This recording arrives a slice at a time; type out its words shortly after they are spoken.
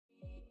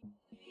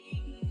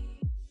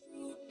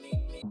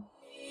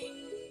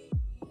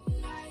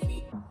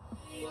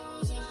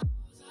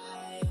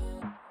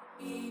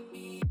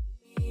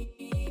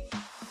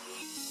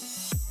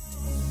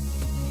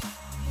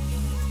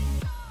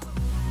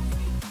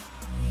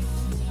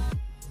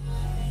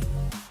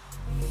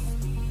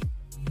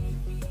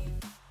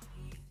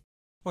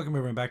Welcome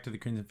everyone back to the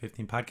Crimson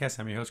 15 podcast.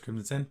 I'm your host,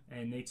 Crimson Sin.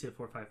 And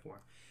Nate2454.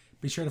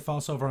 Be sure to follow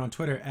us over on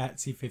Twitter at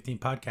C15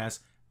 Podcast.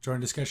 Join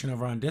the discussion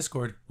over on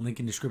Discord. Link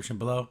in the description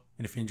below.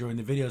 And if you're enjoying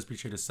the videos, be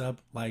sure to sub,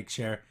 like,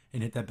 share,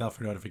 and hit that bell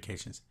for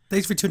notifications.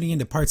 Thanks for tuning in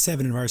to part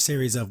 7 of our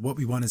series of what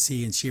we want to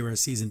see in She-Ra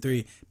Season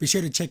 3. Be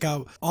sure to check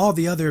out all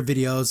the other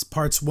videos.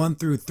 Parts 1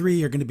 through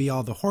 3 are going to be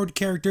all the Horde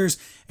characters.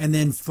 And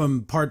then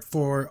from part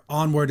 4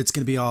 onward, it's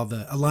going to be all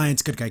the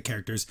Alliance good guy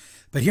characters.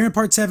 But here in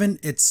part 7,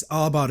 it's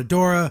all about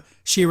Adora,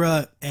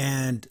 She-Ra,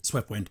 and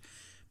Swiftwind.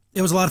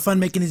 It was a lot of fun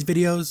making these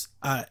videos.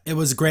 It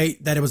was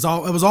great that it was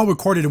all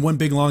recorded in one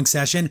big long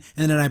session,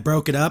 and then I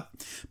broke it up.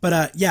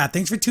 But yeah,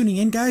 thanks for tuning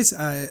in, guys.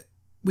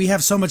 We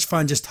have so much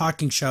fun just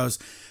talking shows.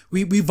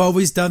 We've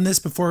always done this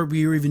before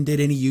we even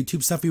did any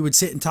YouTube stuff. We would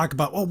sit and talk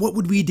about, well, what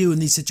would we do in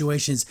these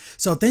situations?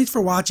 So thanks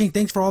for watching.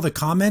 Thanks for all the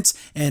comments,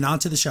 and on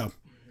to the show.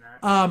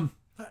 And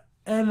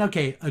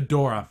okay,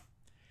 Adora,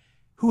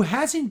 who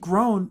hasn't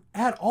grown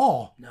at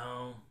all.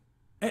 No.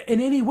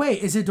 In any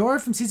way. Is Adora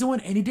from Season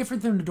 1 any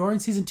different than Adora in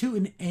Season 2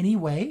 in any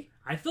way?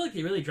 I feel like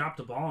they really dropped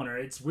the ball on her.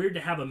 It's weird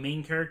to have a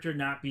main character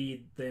not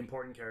be the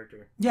important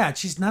character. Yeah,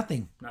 she's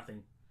nothing.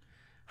 Nothing.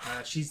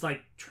 She's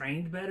like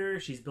trained better.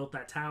 She's built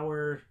that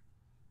tower.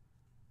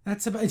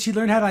 That's about. And she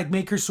learned how to like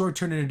make her sword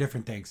turn into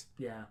different things.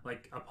 Yeah,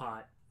 like a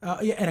pot.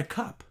 Yeah, and a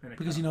cup.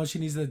 Because you know she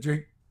needs to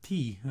drink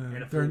tea.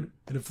 And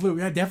a flute.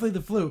 Yeah, definitely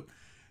the flute.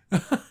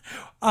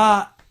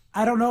 I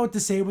don't know what to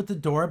say with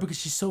Adora because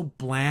she's so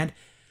bland.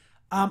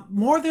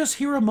 More of those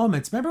hero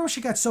moments. Remember when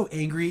she got so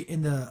angry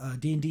in the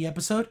D&D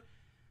episode?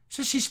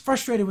 So she's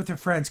frustrated with her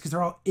friends because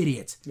they're all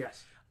idiots.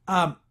 Yes.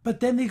 But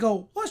then they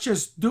go, let's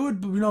just do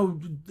it,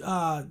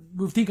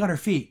 move think on her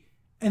feet.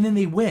 And then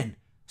they win.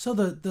 So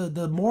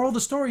the moral of the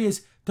story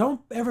is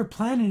don't ever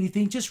plan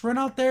anything. Just run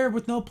out there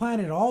with no plan.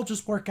 It'll all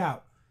just work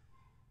out.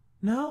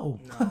 No.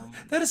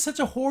 That is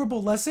such a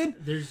horrible lesson.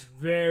 There's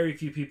very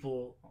few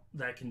people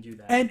that can do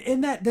that. And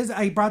in that,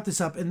 I brought this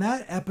up. In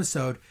that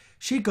episode,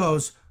 she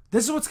goes,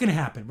 this is what's going to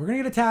happen. We're going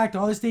to get attacked.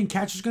 All this thing.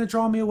 Catcher's going to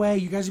draw me away.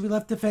 You guys will be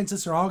left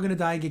defenseless. They're all going to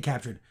die and get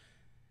captured.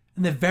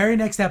 In the very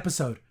next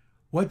episode,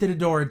 what did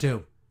Adora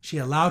do? She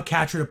allowed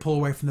Catcher to pull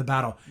away from the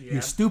battle. Yeah.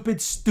 You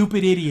stupid,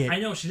 stupid idiot. I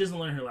know. She doesn't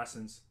learn her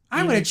lessons.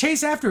 I'm going to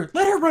chase after her.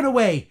 Let her run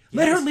away. Yes.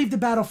 Let her leave the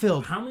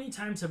battlefield. How many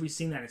times have we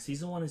seen that in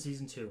Season 1 and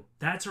Season 2?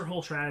 That's her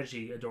whole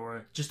strategy,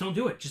 Adora. Just don't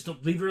do it. Just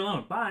don't leave her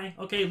alone. Bye.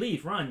 Okay,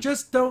 leave. Run.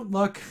 Just don't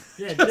look.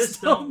 Yeah,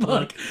 just don't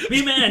look.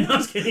 Be mad. No, I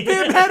was kidding. Be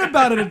mad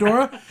about it,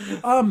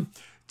 Adora.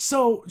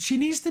 So she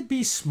needs to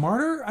be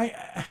smarter.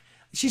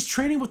 She's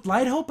training with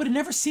Light Hope, but it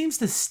never seems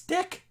to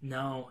stick.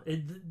 No,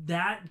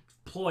 that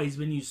ploy has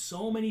been used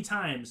so many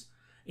times.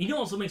 You know,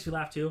 also makes me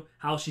laugh too.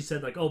 How she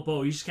said like, "Oh,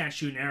 Bo, you just can't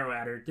shoot an arrow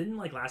at her." Didn't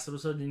like last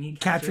episode? Didn't he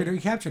captured her? He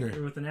captured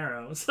her with an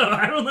arrow. So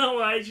I don't know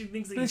why she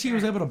thinks. Then she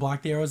was able to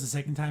block the arrows the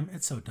second time.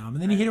 It's so dumb.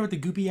 And then he hit her with the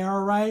goopy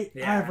arrow, right?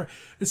 Yeah,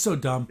 it's so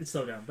dumb. It's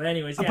so dumb. But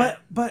anyways, yeah.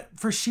 But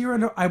for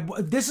She-Ra,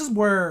 this is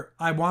where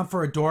I want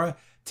for Adora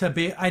to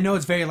be. I know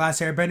it's very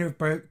Last Airbender,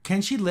 but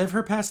can she live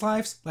her past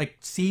lives? Like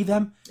see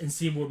them and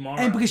see what Mara.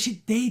 And because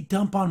they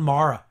dump on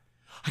Mara.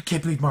 I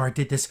can't believe Mara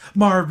did this.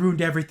 Mara ruined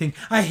everything.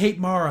 I hate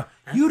Mara.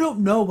 You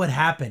don't know what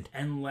happened.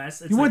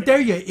 Unless it's you weren't there,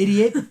 you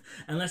idiot.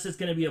 Unless it's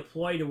going to be a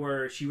ploy to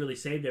where she really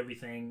saved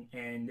everything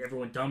and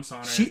everyone dumps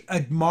on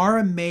her.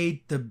 Mara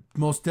made the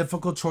most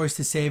difficult choice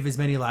to save as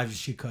many lives as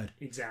she could.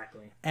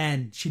 Exactly.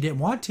 And she didn't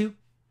want to.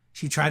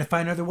 She tried to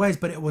find other ways,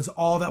 but it was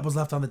all that was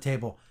left on the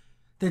table.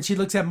 Then she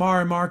looks at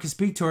Mara and Mara can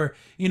speak to her.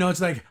 You know, it's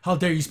like, how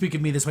dare you speak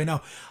of me this way?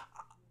 No.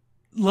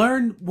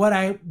 Learn what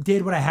I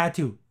did, what I had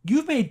to.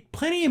 You've made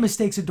plenty of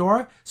mistakes,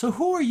 Adora. So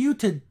who are you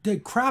to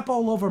crap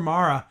all over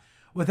Mara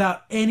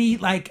without any,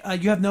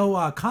 you have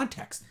no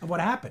context of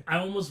what happened? I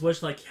almost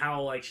wish,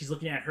 how she's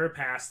looking at her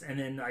past, and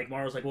then,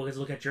 Mara's like, well, let's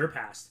look at your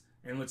past,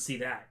 and let's see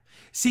that.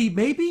 See,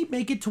 maybe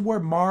make it to where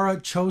Mara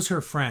chose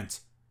her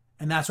friends,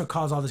 and that's what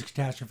caused all this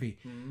catastrophe.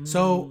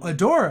 So,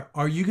 Adora,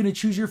 are you going to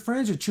choose your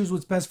friends or choose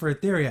what's best for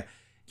Etheria?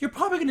 You're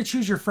probably going to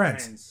choose your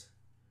friends.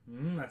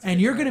 And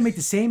you're going to make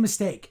the same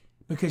mistake.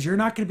 Because you're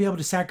not going to be able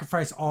to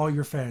sacrifice all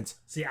your friends.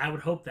 See, I would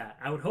hope that.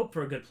 I would hope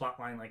for a good plot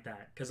line like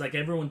that. Because,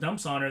 everyone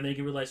dumps on her and they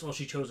can realize, oh,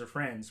 she chose her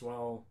friends.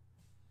 Well,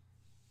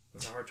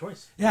 that's a hard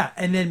choice. Yeah,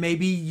 and then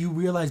maybe you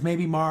realize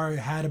maybe Mara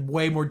had a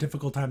way more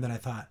difficult time than I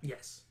thought.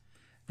 Yes.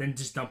 Than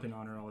just dumping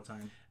on her all the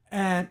time.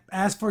 And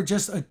as for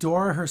just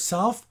Adora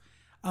herself,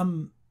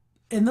 in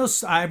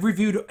those, I've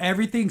reviewed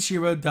everything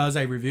She-Ra does,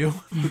 I review.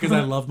 Because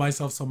I love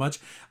myself so much.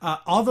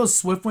 All those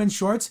Swiftwind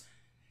shorts.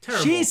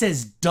 Terrible. She's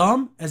as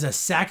dumb as a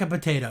sack of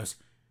potatoes.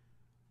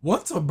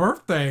 What's a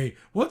birthday?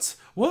 What's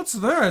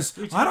this?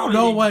 I don't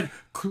know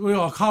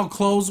how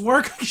clothes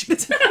work.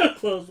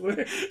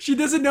 She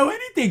doesn't know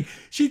anything.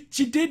 She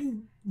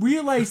didn't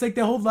realize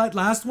the whole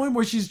last one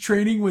where she's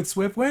training with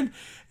Swiftwind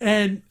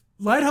and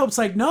Light Hope's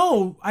like,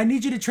 no, I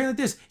need you to train like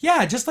this.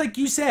 Yeah, just like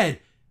you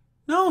said.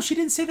 No, she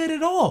didn't say that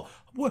at all.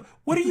 What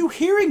are you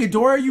hearing,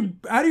 Adora? Are you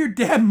out of your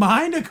damn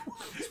mind?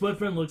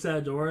 Swiftwind looks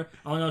at Adora.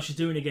 Oh no, she's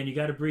doing it again. You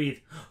gotta breathe.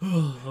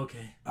 Oh,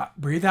 okay.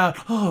 Breathe out.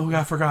 Oh,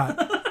 I forgot.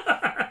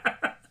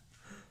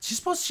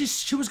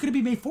 She was going to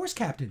be made force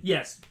captain.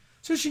 Yes.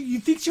 So you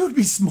think she would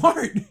be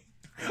smart?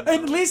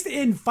 At least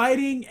in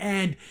fighting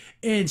and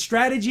in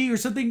strategy or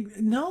something.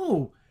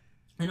 No.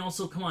 And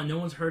also, come on, no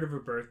one's heard of her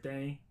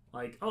birthday.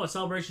 Like, a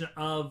celebration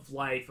of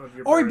life of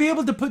your Or birth. be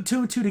able to put 2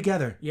 and 2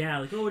 together. Yeah,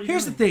 like, what are you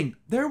Here's doing? the thing.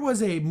 There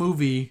was a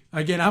movie,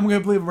 again, I'm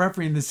going to believe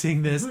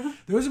referencing this.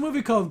 There was a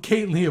movie called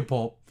Kate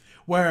Leopold,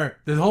 where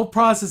the whole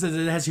process is,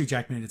 it has Hugh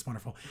Jackman in it. It's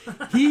wonderful.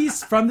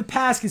 He's from the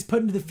past, gets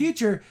put into the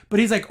future, but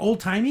he's like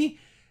old-timey.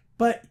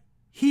 But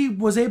he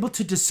was able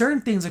to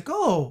discern things like,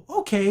 oh,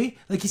 okay.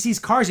 Like he sees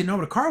cars, he didn't know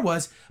what a car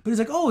was, but he's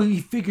like, oh, he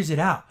figures it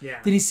out. Yeah.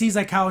 Then he sees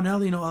like how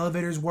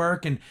elevators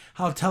work and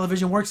how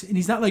television works, and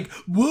he's not like,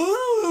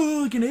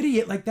 whoa, like an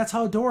idiot. Like that's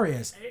how Adora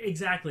is.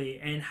 Exactly,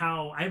 and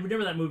how I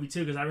remember that movie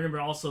too, because I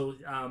remember also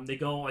they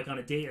go like on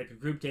a date, like a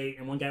group date,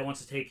 and one guy wants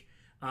to take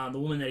the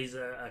woman that he's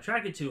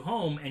attracted to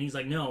home, and he's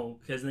like, no,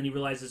 because then he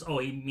realizes, oh,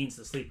 he means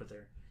to sleep with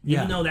her.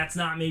 Even though that's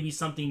not maybe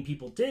something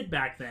people did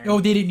back then.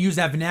 Oh, they didn't use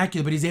that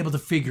vernacular, but he's able to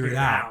figure it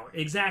out.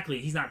 Exactly.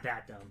 He's not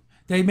that dumb.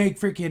 They make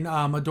freaking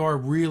Adora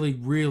really,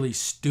 really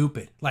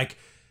stupid. Like,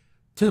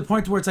 to the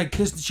point where it's like,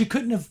 she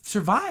couldn't have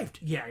survived.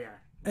 Yeah.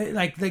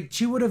 Like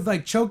she would have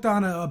like choked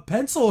on a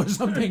pencil or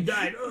something.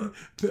 Died.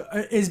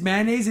 Is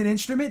mayonnaise an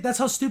instrument? That's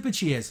how stupid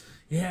she is.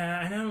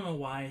 Yeah, and I don't know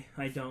why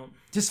I don't.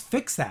 Just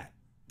fix that.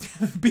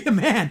 Be a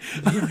man.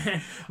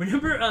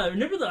 Remember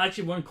the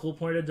actually one cool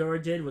point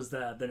Adora did was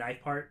the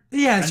knife part.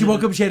 Yeah, she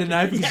woke up, she had a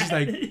knife,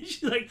 and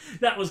she's like,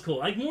 that was cool.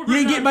 Like more. You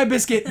ain't getting my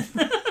biscuit.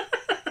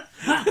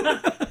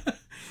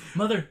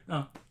 Mother.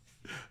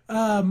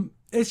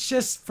 It's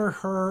just for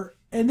her.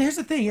 And here's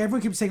the thing: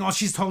 everyone keeps saying, "Oh,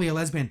 she's totally a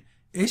lesbian."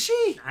 Is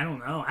she? I don't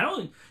know.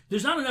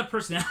 There's not enough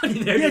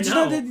personality there. Yeah, to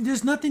know.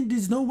 there's nothing.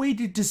 There's no way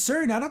to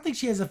discern. I don't think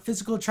she has a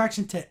physical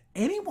attraction to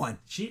anyone.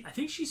 I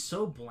think she's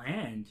so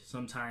bland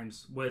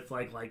sometimes with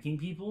like liking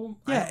people.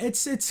 Yeah,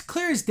 it's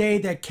clear as day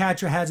that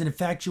Catra has an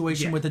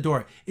infatuation with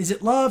Adora. Is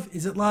it love?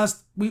 Is it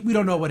lust? We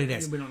don't know what it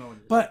is. We don't know what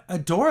it is. But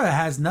Adora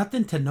has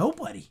nothing to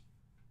nobody.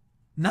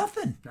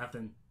 Nothing.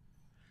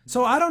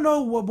 So I don't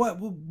know what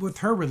with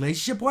her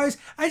relationship wise.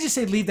 I just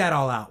say leave that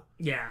all out.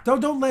 Yeah.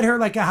 Don't let her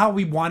like how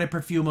we wanted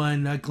Perfuma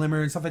and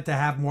Glimmer and stuff like that to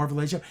have more of a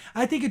relationship.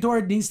 I think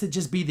Adora needs to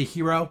just be the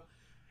hero,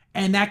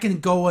 and that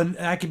can go and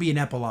that can be an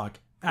epilogue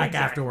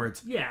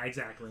afterwards. Yeah,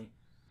 exactly.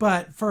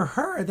 But for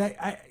her,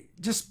 I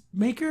just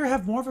make her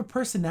have more of a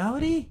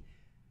personality.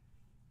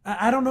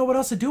 I don't know what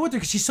else to do with her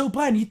because she's so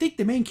bland. You think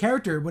the main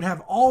character would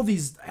have all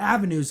these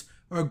avenues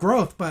of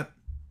growth, but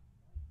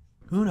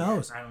who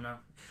knows? I don't know.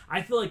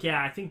 I feel like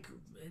I think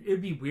it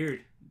would be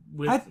weird.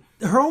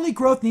 Her only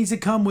growth needs to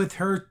come with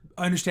her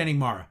understanding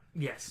Mara.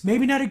 Yes.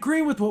 Maybe not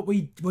agreeing with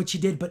what she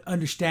did, but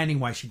understanding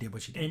why she did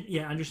what she did.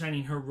 And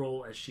understanding her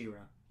role as She-Ra.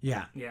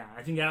 Yeah. Yeah,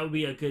 I think that would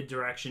be a good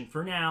direction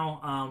for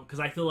now, because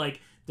I feel like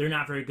they're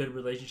not very good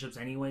relationships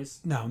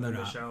anyways. No, they're in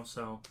the not. show,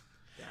 so.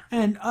 Yeah.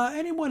 And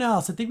anyone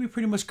else? I think we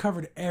pretty much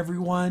covered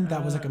everyone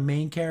that was like a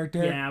main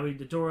character. Yeah, we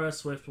Adora,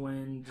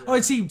 Swiftwind. Oh,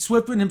 and see,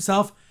 Swiftwind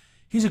himself,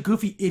 he's a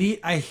goofy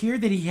idiot. I hear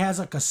that he has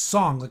like a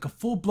song, like a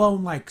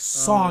full-blown like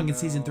song in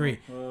season 3.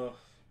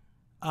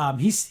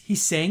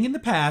 He's sang in the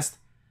past,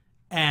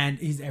 and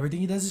everything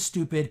he does is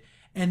stupid.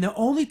 And the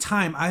only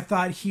time I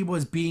thought he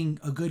was being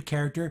a good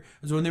character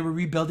was when they were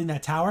rebuilding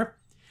that tower,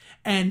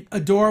 and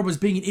Adora was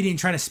being an idiot and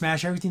trying to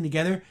smash everything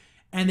together,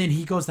 and then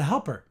he goes to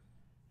help her.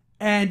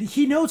 And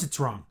he knows it's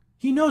wrong.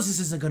 He knows this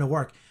isn't going to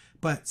work.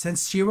 But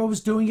since She-Ra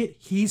was doing it,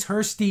 he's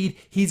her steed,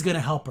 he's going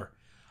to help her.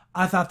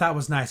 I thought that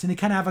was nice. And they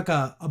kind of have like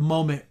a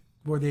moment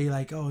where they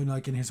like,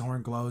 like in his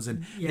horn glows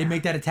and they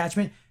make that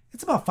attachment.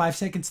 It's about 5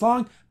 seconds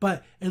long,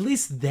 but at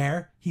least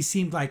there he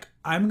seemed like,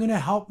 I'm going to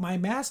help my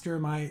master,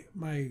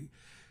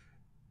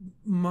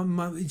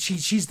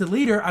 she's the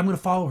leader, I'm going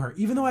to follow her.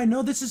 Even though I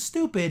know this is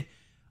stupid,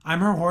 I'm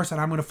her horse and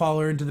I'm going to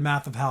follow her into the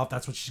mouth of hell if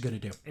that's what she's going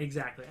to do.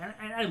 Exactly.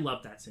 And I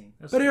love that scene.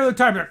 But any other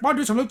time, like, want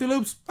to do some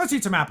loop-de-loops? Let's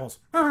eat some apples.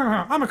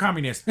 I'm a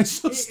communist. It's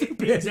so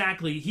stupid.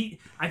 Exactly.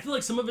 I feel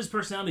like some of his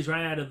personality is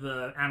right out of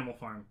the Animal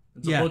Farm.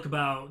 It's a book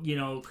about,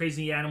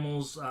 crazy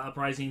animals,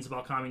 uprisings,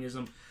 about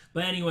communism.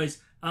 But anyways,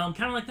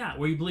 kind of like that,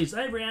 where he believes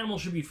every animal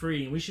should be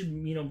free and we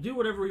should, do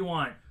whatever we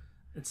want.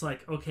 It's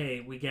like, okay,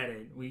 we get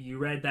it. You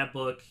read that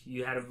book.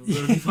 You had a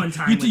really fun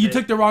time with it. You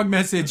took the wrong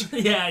message.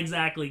 Yeah,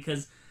 exactly.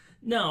 Because,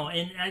 no,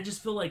 and I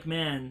just feel like,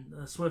 man,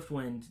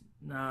 Swiftwind,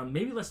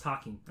 maybe less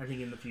talking, I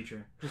think, in the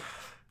future.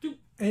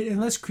 And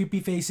less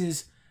creepy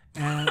faces.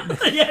 Yeah,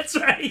 that's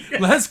right.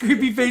 Less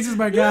creepy faces,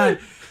 my God.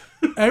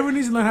 Everyone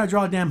needs to learn how to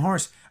draw a damn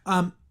horse.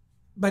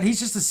 But he's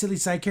just a silly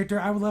side character.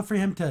 I would love for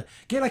him to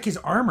get, like, his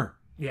armor.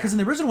 Because in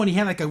the original one, he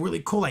had, like, a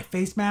really cool, like,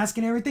 face mask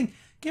and everything.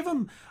 Give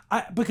him...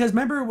 because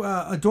remember,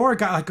 Adora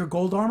got, like, her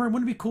gold armor.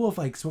 Wouldn't it be cool if,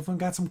 like, Swiftwind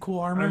got some cool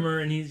armor?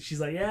 And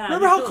she's like, yeah.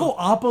 Remember how cool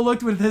Appa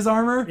looked with his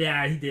armor?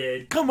 Yeah, he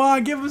did. Come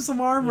on, give him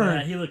some armor.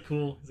 Yeah, he looked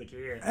cool. He's like,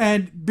 yeah.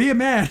 And be a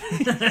man.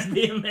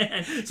 Be a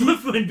man.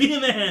 Swiftwind, be a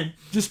man.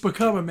 Just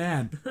become a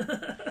man.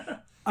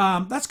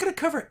 That's going to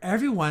cover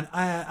everyone.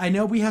 I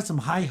know we have some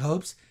high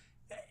hopes.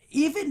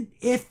 Even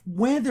if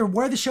where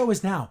the show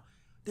is now,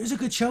 there's a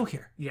good show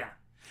here. Yeah.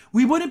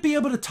 We wouldn't be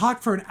able to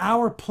talk for an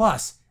hour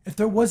plus if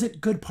there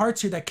wasn't good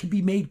parts here that could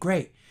be made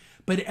great.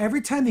 But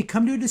every time they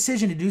come to a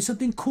decision to do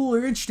something cool or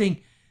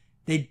interesting,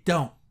 they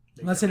don't.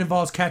 Unless it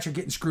involves Catcher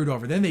getting screwed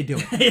over. Then they do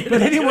it.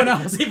 But anyone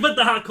else. They put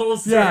the hot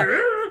coals Yeah.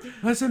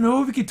 I don't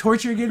know if we could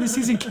torture again this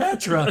season.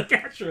 Catra.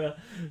 Catra.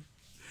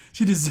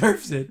 She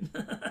deserves it.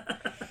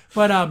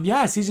 But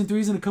yeah, season 3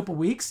 is in a couple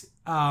weeks.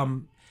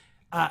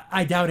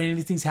 I doubt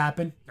anything's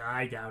happened.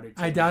 I doubt it.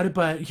 I doubt it.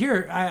 But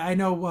here, I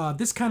know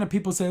this kind of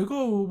people say,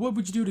 "Oh, what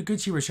would you do to Good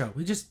She-Ra show?"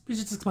 We just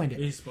explained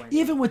it.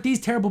 Even with these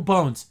terrible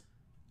bones,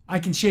 I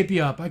can shape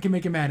you up. I can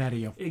make a man out of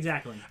you.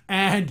 Exactly.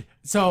 And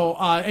so,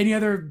 any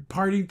other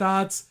parting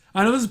thoughts?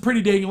 I know this is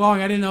pretty dang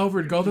long. I didn't know if it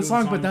would go this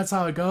long, but that's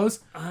how it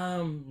goes.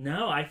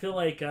 No, I feel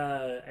like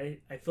I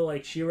feel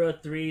like She-Ra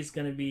 3 is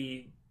gonna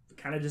be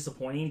kind of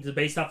disappointing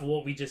based off of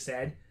what we just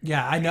said.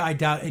 Yeah, I know. I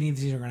doubt any of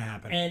these are gonna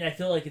happen. And I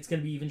feel like it's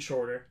gonna be even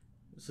shorter,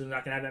 so they're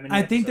not gonna have that many.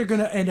 I think they're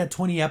gonna end at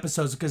 20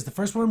 episodes because the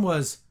first one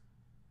was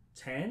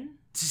 10.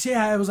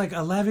 Yeah, it was like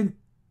 11.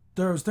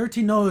 There was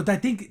 13. No, I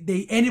think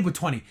they ended with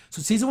 20.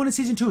 So season 1 and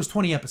season 2 is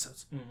 20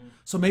 episodes. Mm-hmm.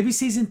 So maybe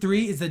season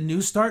 3 is the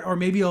new start, or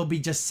maybe it'll be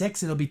just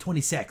 6 and it'll be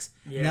 26.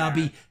 Yeah. And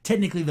that'll be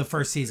technically the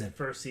first season.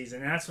 First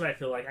season. And that's what I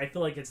feel like. I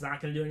feel like it's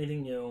not going to do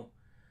anything new.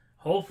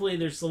 Hopefully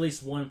there's at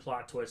least one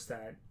plot twist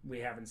that we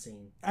haven't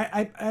seen.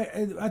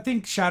 I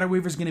think Shadow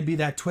Weaver's going to be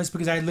that twist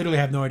because I literally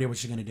have no idea what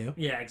she's going to do.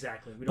 Yeah,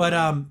 exactly. But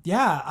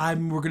yeah,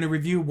 we're going to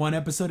review one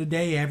episode a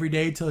day every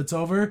day till it's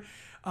over.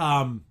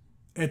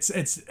 It's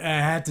I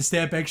had to stay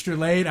up extra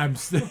late.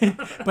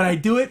 But I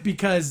do it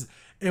because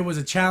it was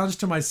a challenge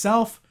to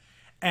myself,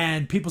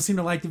 and people seem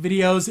to like the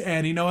videos.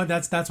 And you know what?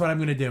 That's what I'm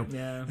gonna do.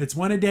 Yeah. It's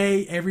one a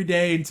day, every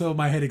day until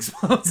my head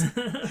explodes.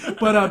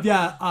 But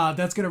yeah,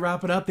 that's gonna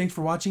wrap it up. Thanks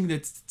for watching.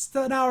 It's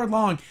an hour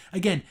long.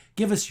 Again,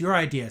 give us your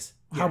ideas.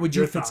 How would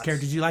you fix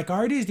characters? Do you like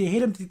our ideas? Do you hate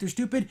them? Think they're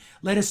stupid?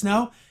 Let us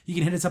know. You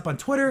can hit us up on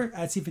Twitter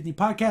at C15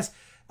 Podcast.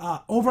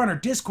 Over on our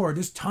Discord,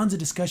 there's tons of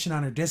discussion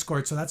on our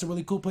Discord, so that's a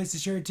really cool place to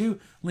share it too.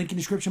 Link in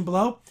the description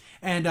below.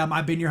 And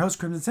I've been your host,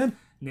 Crimson Sin.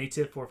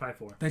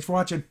 Native454. Thanks for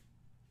watching.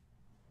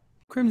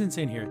 Crimson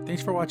Sin here.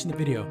 Thanks for watching the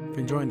video. If you're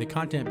enjoying the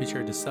content, be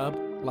sure to sub,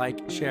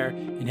 like, share,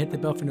 and hit the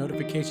bell for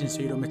notifications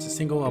so you don't miss a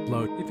single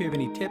upload. If you have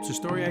any tips or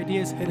story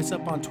ideas, hit us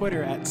up on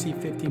Twitter at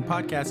C15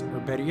 Podcast, or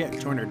better yet,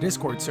 join our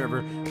Discord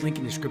server. Link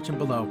in the description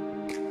below.